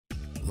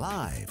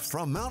Live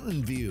from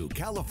Mountain View,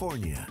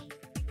 California,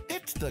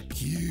 it's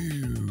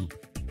theCUBE,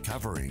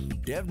 covering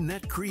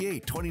DevNet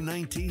Create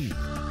 2019.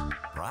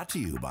 Brought to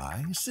you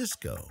by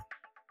Cisco.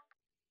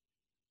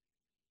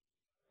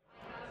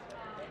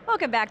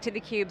 Welcome back to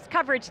theCUBE's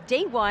coverage,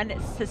 day one,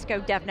 Cisco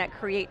Devnet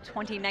Create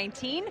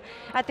 2019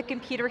 at the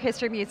Computer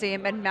History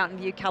Museum in Mountain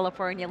View,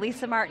 California.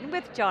 Lisa Martin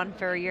with John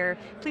Furrier.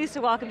 Pleased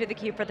to welcome to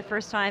theCUBE for the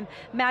first time,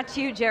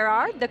 Mathieu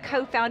Gerard, the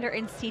co-founder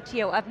and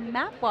CTO of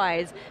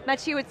Mapwize.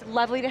 Mathieu, it's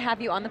lovely to have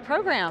you on the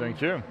program.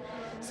 Thank you.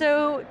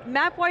 So,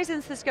 Mapwize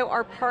and Cisco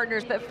are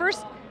partners, but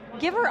first,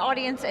 give our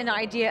audience an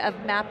idea of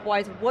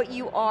Mapwize, what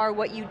you are,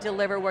 what you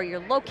deliver, where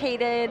you're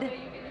located.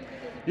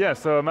 Yeah,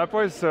 so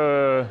Mapwize is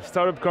a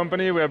startup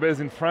company. We are based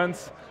in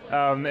France,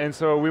 and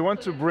so we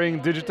want to bring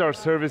digital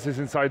services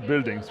inside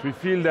buildings. We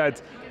feel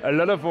that a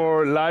lot of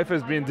our life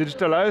has been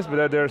digitalized, but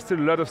that there are still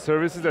a lot of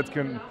services that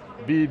can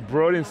be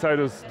brought inside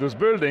those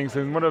buildings,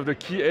 and one of the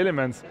key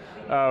elements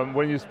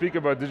when you speak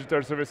about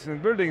digital services in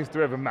buildings is to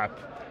have a map.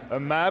 A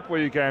map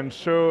where you can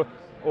show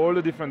all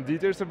the different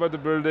details about the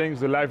buildings,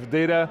 the live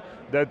data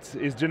that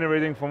is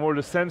generating from all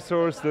the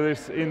sensors that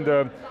is in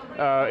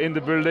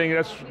the building.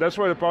 That's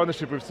where the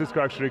partnership with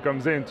Cisco actually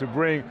comes in, to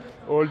bring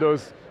all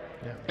those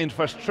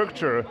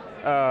infrastructure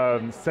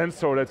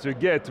sensor that you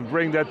get, to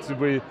bring that to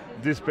be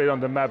displayed on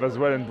the map as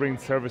well and bring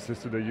services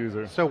to the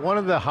user. So one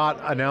of the hot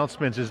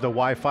announcements is the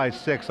Wi-Fi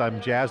 6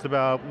 I'm jazzed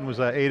about. It was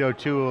a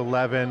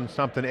 802.11,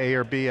 something A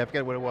or B, I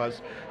forget what it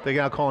was. They're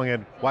now calling it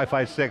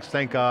Wi-Fi 6,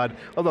 thank God.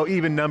 Although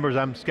even numbers,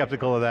 I'm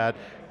skeptical of that.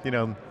 You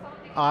know,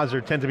 odds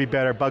tend to be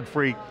better, bug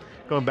free,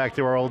 going back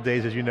to our old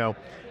days as you know.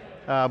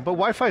 But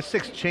Wi-Fi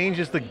 6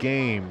 changes the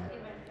game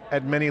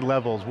at many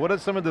levels. What are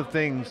some of the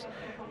things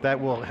that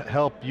will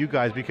help you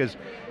guys? Because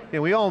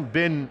we all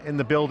been in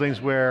the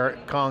buildings where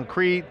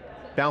concrete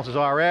bounces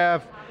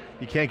RF,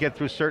 you can't get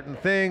through certain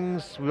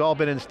things. We've all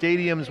been in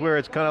stadiums where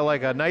it's kind of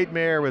like a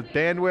nightmare with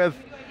bandwidth.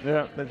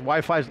 Yeah.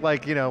 Wi-Fi's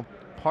like,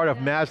 part of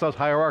Maslow's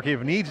hierarchy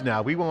of needs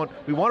now. We want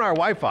our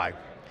Wi-Fi.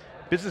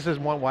 Businesses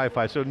want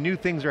Wi-Fi, so new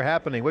things are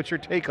happening. What's your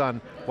take on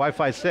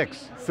Wi-Fi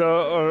 6?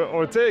 So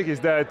our take is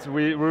that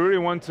we really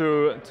want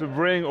to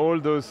bring all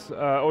those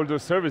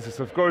services.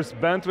 Of course,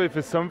 bandwidth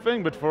is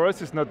something, but for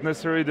us it's not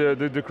necessarily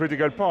the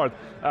critical part.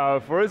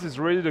 For us it's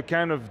really the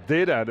kind of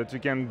data that you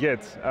can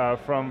get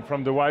from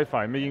the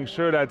Wi-Fi, making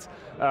sure that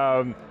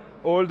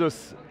all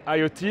those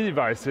IoT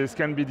devices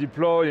can be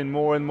deployed in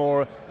more and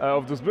more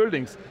of those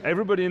buildings.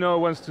 Everybody now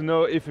wants to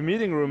know if a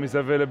meeting room is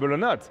available or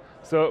not.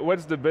 So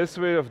what's the best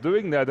way of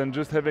doing that than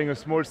just having a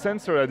small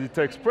sensor that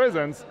detects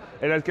presence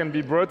and that can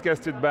be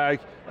broadcasted back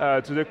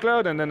to the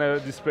cloud and then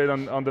displayed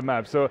on the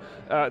map. So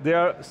there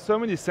are so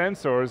many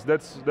sensors,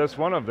 that's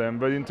one of them,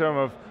 but in terms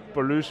of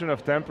pollution,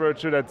 of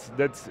temperature,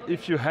 that's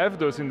if you have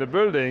those in the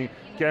building,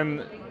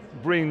 can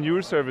bring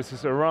new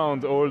services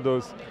around all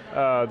those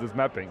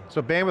mapping.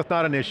 So bandwidth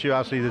not an issue,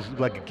 obviously there's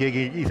like a gig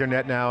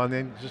Ethernet now and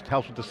then it just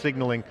helps with the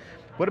signaling.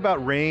 What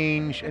about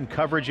range and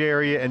coverage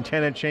area and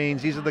tenant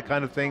chains? These are the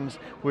kind of things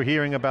we're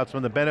hearing about, some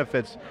of the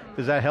benefits.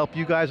 Does that help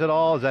you guys at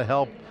all? Does that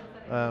help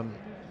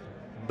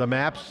the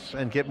maps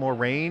and get more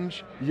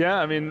range? Yeah,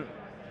 I mean,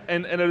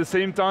 and at the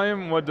same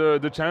time, what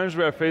the challenge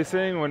we are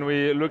facing when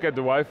we look at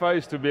the Wi-Fi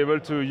is to be able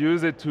to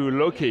use it to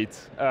locate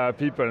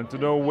people and to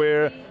know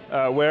where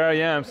I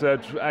am so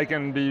that I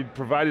can be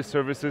provided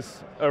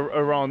services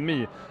around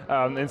me.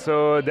 And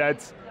so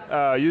that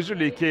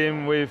usually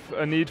came with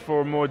a need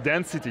for more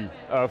density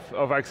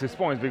of access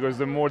points, because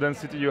the more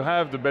density you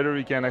have, the better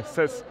you can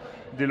access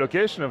the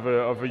location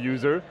of a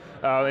user.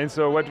 And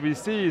so what we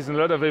see is a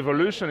lot of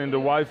evolution in the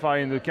Wi-Fi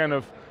and the kind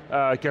of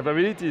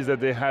capabilities that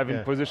they have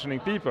in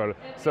positioning people.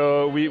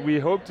 So we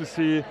hope to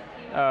see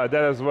that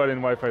as well in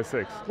Wi-Fi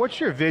 6. What's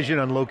your vision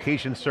on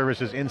location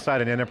services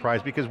inside an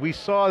enterprise? Because we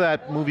saw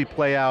that movie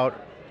play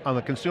out on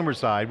the consumer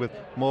side with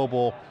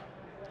mobile,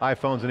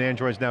 iPhones and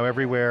Androids now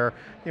everywhere.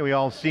 We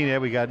all seen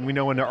it. We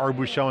know when the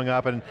Arbus showing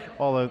up and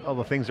all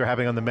the things they're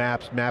having on the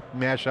maps, map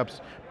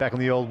mashups back in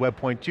the old Web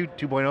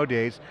 2.0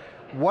 days.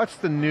 What's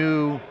the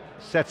new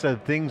sets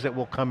of things that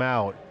will come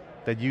out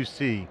that you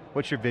see?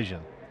 What's your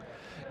vision?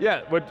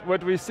 Yeah,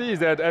 what we see is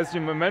that, as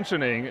you were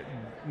mentioning,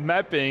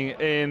 mapping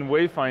and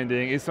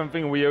wayfinding is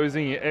something we are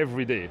using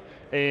every day.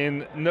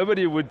 And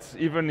nobody would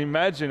even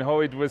imagine how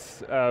it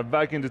was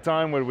back in the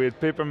time where we had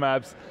paper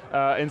maps.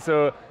 And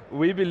so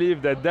we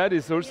believe that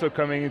is also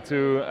coming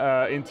into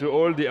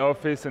all the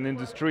office and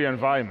industry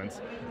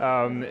environments.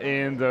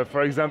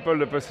 For example,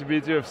 the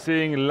possibility of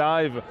seeing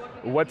live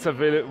what's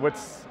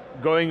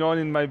going on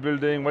in my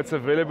building, what's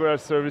available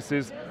as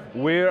services,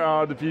 where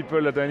are the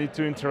people that I need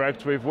to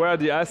interact with, where are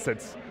the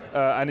assets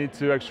I need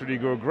to actually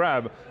go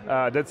grab.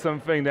 That's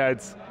something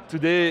that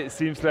today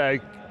seems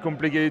like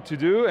complicated to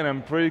do, and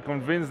I'm pretty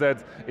convinced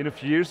that in a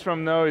few years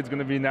from now it's going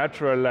to be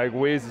natural, like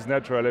Waze is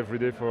natural every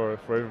day for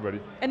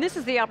everybody. And this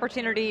is the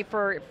opportunity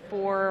for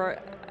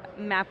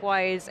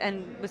Mapwize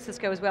and with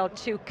Cisco as well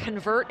to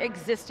convert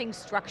existing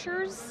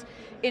structures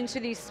into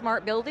these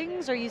smart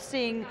buildings? Are you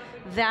seeing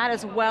that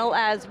as well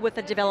as with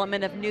the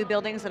development of new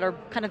buildings that are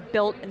kind of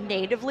built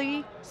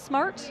natively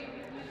smart?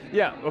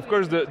 Yeah, of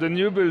course the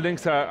new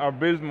buildings are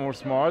built more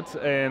smart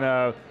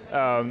and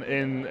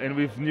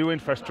with new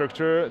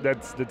infrastructure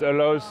that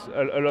allows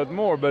a lot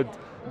more, but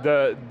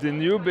the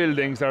new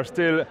buildings are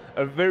still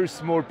a very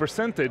small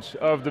percentage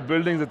of the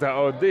buildings that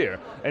are out there.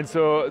 And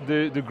so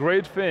the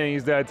great thing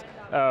is that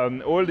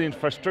all the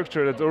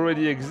infrastructure that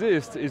already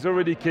exists is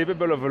already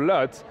capable of a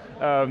lot,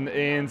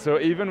 and so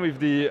even with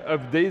the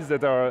updates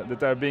that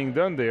are being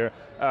done there,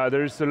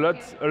 there is a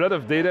lot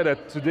of data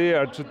that today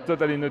are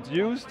totally not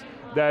used,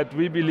 that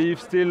we believe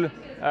still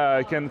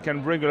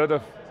can bring a lot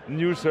of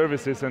new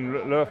services and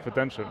a lot of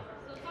potential.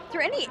 Are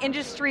there any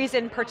industries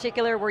in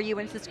particular where you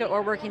and Cisco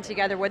are working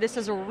together where this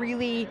is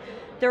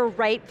they're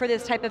ripe for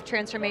this type of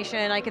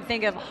transformation? I can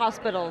think of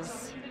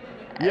hospitals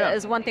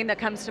as one thing that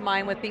comes to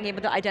mind with being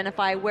able to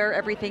identify where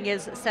everything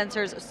is,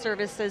 sensors,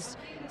 services,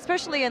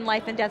 especially in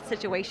life and death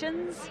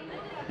situations.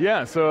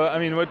 Yeah, so I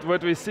mean,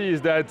 what we see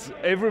is that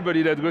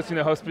everybody that goes in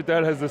a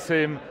hospital has the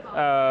same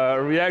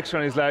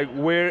reaction. It's like,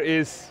 where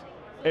is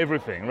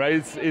everything,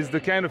 right? It's the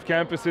kind of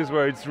campuses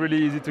where it's really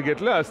easy to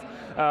get lost.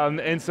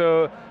 And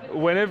so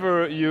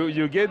whenever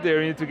you get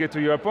there, you need to get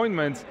to your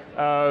appointment,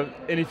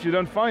 and if you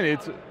don't find it,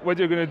 what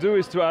you're going to do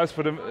is to ask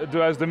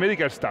the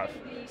medical staff.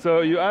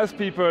 So you ask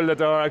people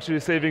that are actually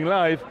saving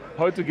life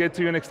how to get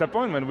to your next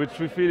appointment, which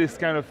we feel is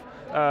kind of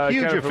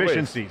huge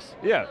efficiencies.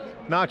 Yeah.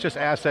 Not just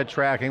asset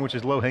tracking, which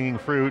is low-hanging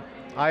fruit,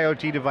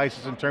 IoT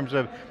devices in terms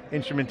of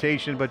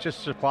instrumentation, but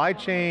just supply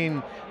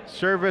chain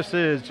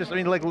services, just, I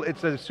mean, like,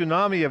 it's a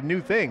tsunami of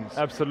new things.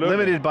 Absolutely.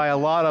 Limited by a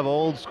lot of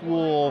old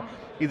school,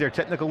 either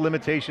technical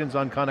limitations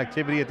on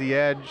connectivity at the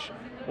edge,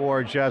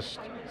 or just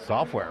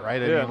software,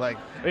 right? Yeah. I mean, like,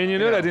 and you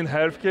know that in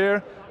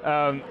healthcare,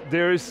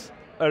 there is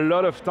a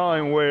lot of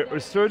time where a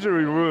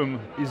surgery room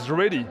is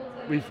ready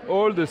with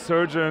all the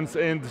surgeons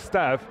and the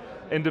staff,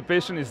 and the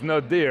patient is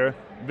not there,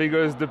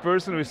 because the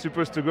person who is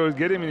supposed to go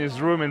get him in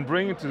his room and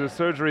bring him to the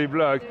surgery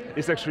block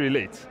is actually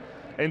late.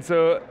 And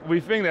so we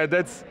think that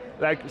that's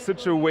like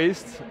such a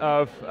waste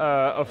of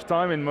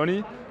time and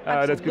money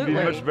that could be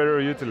much better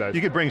utilized.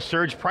 You could bring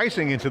surge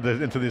pricing into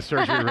the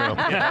surgery room.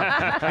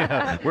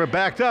 Yeah. We're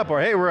backed up,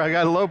 or hey, I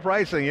got a low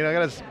pricing, I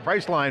got a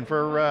price line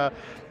for,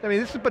 I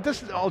mean,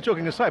 this is all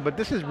joking aside, but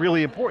this is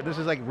really important. This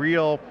is like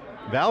real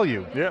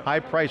value. Yeah. High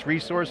price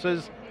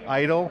resources,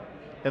 idle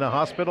in a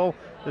hospital.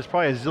 There's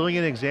probably a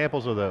zillion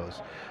examples of those.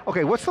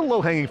 Okay, what's the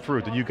low-hanging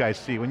fruit that you guys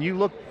see? When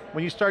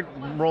you start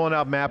rolling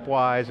out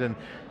Mapwize and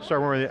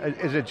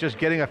is it just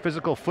getting a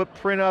physical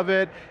footprint of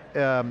it?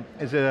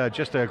 Is it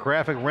just a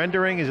graphic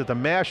rendering? Is it the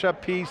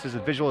mashup piece? Is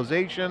it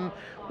visualization?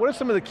 What are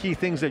some of the key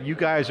things that you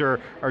guys are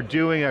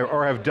doing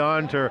or have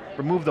done to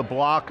remove the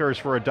blockers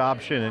for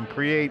adoption and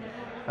create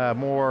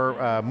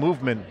more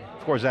movement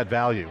towards that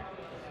value?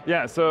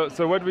 Yeah, so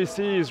what we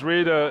see is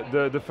really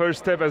the first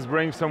step as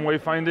bringing some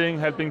wayfinding,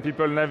 helping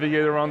people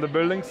navigate around the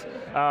buildings.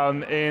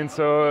 And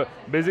so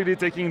basically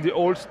taking the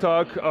old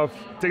stock of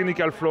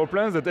technical floor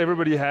plans that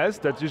everybody has,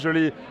 that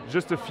usually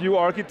just a few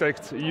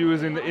architects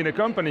use in a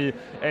company,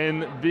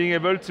 and being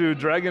able to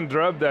drag and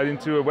drop that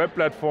into a web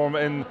platform,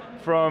 and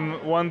from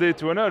one day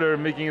to another,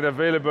 making it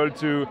available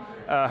to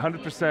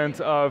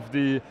 100% of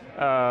the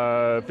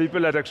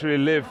people that actually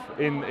live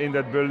in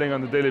that building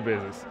on a daily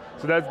basis.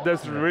 So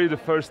that's really the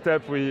first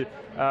step we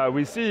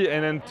see,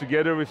 and then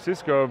together with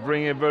Cisco,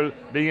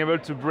 being able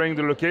to bring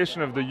the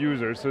location of the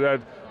user, so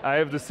that I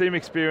have the same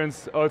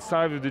experience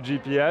outside with the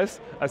GPS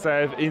as I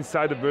have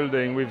inside the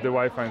building with the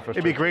Wi-Fi infrastructure.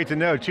 It'd be great to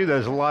know too,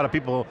 there's a lot of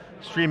people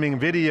streaming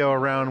video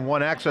around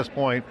one access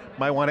point,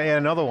 might want to add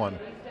another one.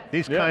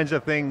 These kinds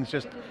of things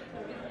just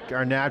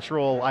are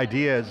natural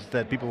ideas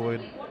that people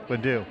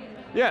would do.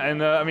 Yeah,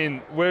 and I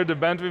mean, where the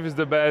bandwidth is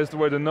the best,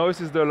 where the noise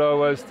is the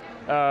lowest,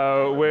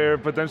 where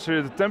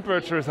potentially the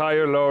temperature is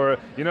higher, lower.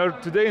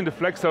 Today in the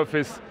flex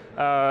office,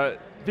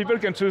 people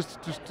can choose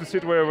to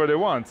sit wherever they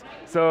want.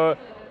 So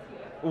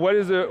what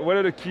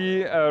are the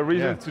key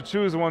reasons to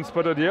choose one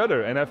spot or the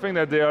other? And I think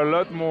that there are a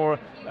lot more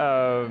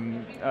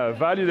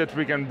value that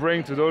we can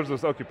bring to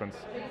those occupants.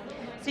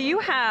 So you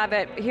have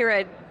here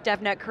at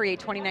Devnet Create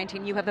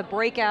 2019, you have a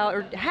breakout,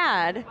 or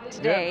had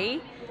today,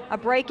 a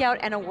breakout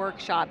and a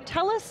workshop.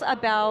 Tell us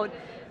about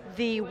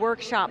the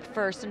workshop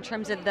first in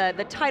terms of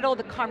the title,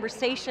 the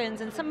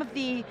conversations, and some of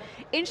the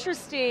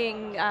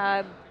interesting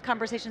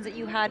conversations that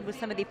you had with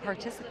some of the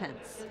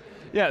participants.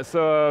 Yeah,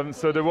 so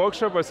the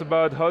workshop was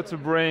about how to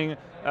bring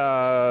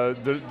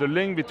the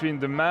link between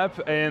the map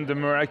and the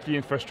Meraki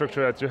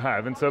infrastructure that you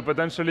have. And so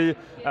potentially,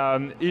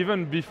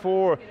 even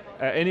before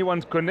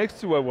anyone connects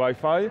to a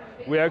Wi-Fi,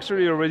 we're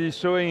actually already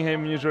showing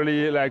him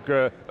usually like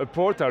a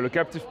portal, a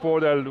captive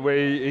portal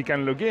where he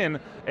can log in,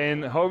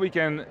 and how we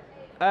can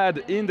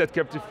add in that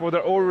captive portal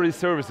already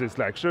services,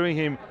 like showing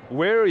him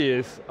where he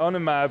is on a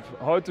map,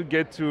 how to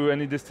get to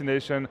any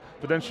destination,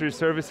 potentially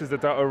services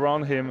that are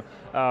around him.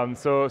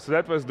 So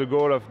that was the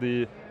goal of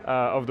the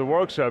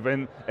workshop,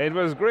 and it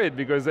was great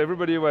because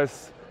everybody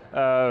was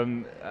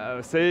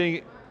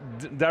saying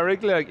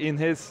directly, like in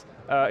his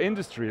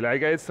industry.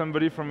 Like I had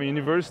somebody from a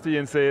university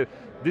and say,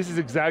 this is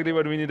exactly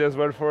what we need as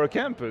well for a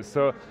campus.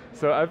 So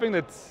I think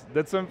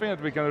that's something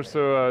that we can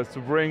also to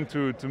bring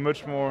to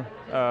much more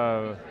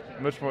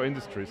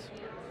industries.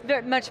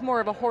 Very much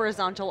more of a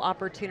horizontal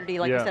opportunity,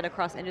 like you said,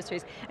 across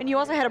industries. And you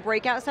also had a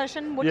breakout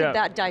session. What did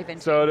that dive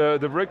into? So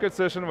the breakout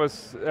session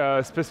was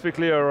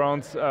specifically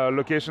around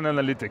location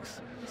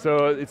analytics.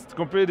 So it's a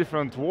completely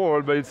different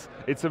world, but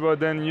it's about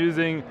then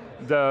using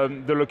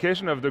the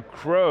location of the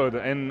crowd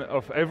and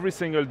of every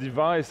single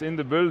device in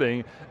the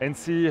building and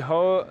see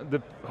how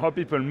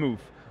people move.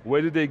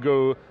 Where do they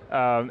go,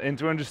 and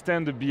to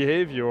understand the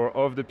behavior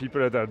of the people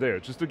that are there.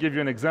 Just to give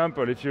you an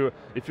example, if you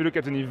look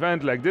at an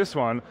event like this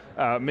one,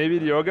 maybe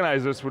the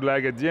organizers would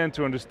like at the end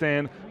to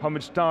understand how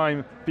much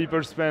time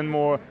people spend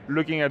more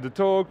looking at the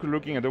talk,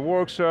 looking at the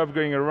workshop,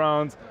 going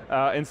around,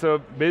 and so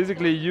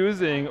basically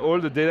using all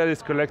the data that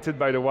is collected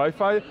by the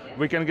Wi-Fi,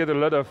 we can get a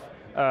lot of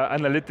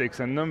analytics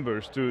and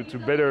numbers to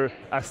better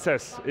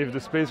assess if the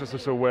space was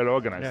also well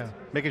organized. Yeah.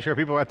 Making sure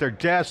people are at their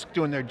desk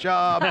doing their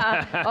job.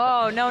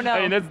 Oh, no,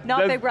 I mean,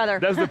 not Big Brother.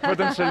 That's the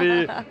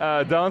potentially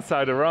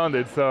downside around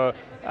it, so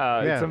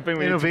it's something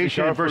we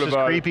innovation need to be versus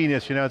about.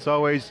 creepiness, it's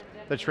always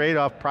the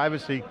trade-off,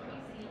 privacy.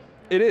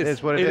 It is. It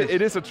is what it is.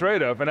 It is a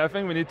trade-off, and I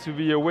think we need to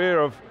be aware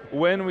of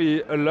when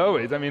we allow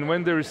it. I mean,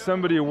 when there is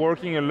somebody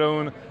working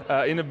alone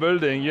in a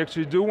building, you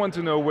actually do want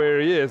to know where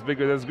he is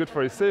because that's good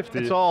for his safety.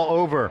 It's all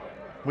over.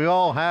 We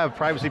all have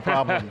privacy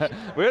problems. The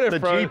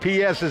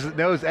GPS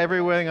knows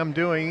everything I'm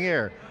doing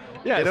here.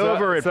 Yeah, Get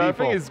over it, so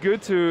people. I think it's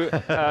good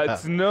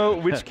to know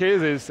which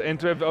cases and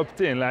to have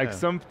opt-in. Like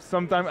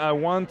sometimes I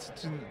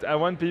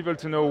want people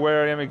to know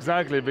where I am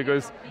exactly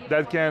because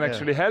that can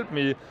actually help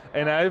me.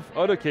 And I have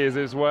other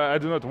cases where I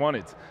do not want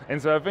it.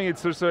 And so I think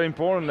it's also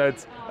important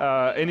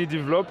that any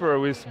developer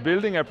who is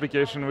building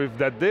application with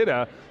that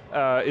data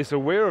is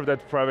aware of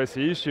that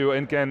privacy issue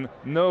and can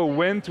know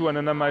when to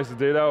anonymize the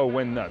data or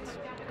when not.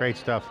 Great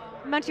stuff.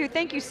 Mathieu,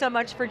 thank you so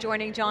much for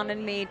joining John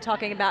and me,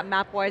 talking about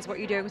Mapwize, what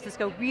you're doing with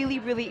Cisco. Really,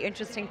 really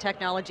interesting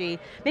technology.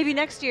 Maybe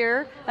next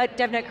year at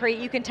DevNet Create,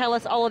 you can tell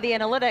us all of the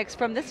analytics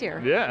from this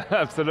year. Yeah,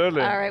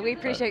 absolutely. All right, we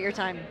appreciate your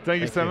time.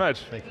 Thank you so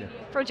much. Thank you.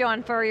 For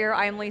John Furrier,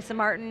 I'm Lisa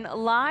Martin,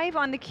 live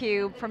on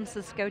theCUBE from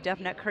Cisco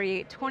Devnet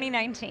Create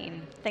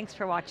 2019. Thanks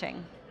for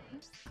watching.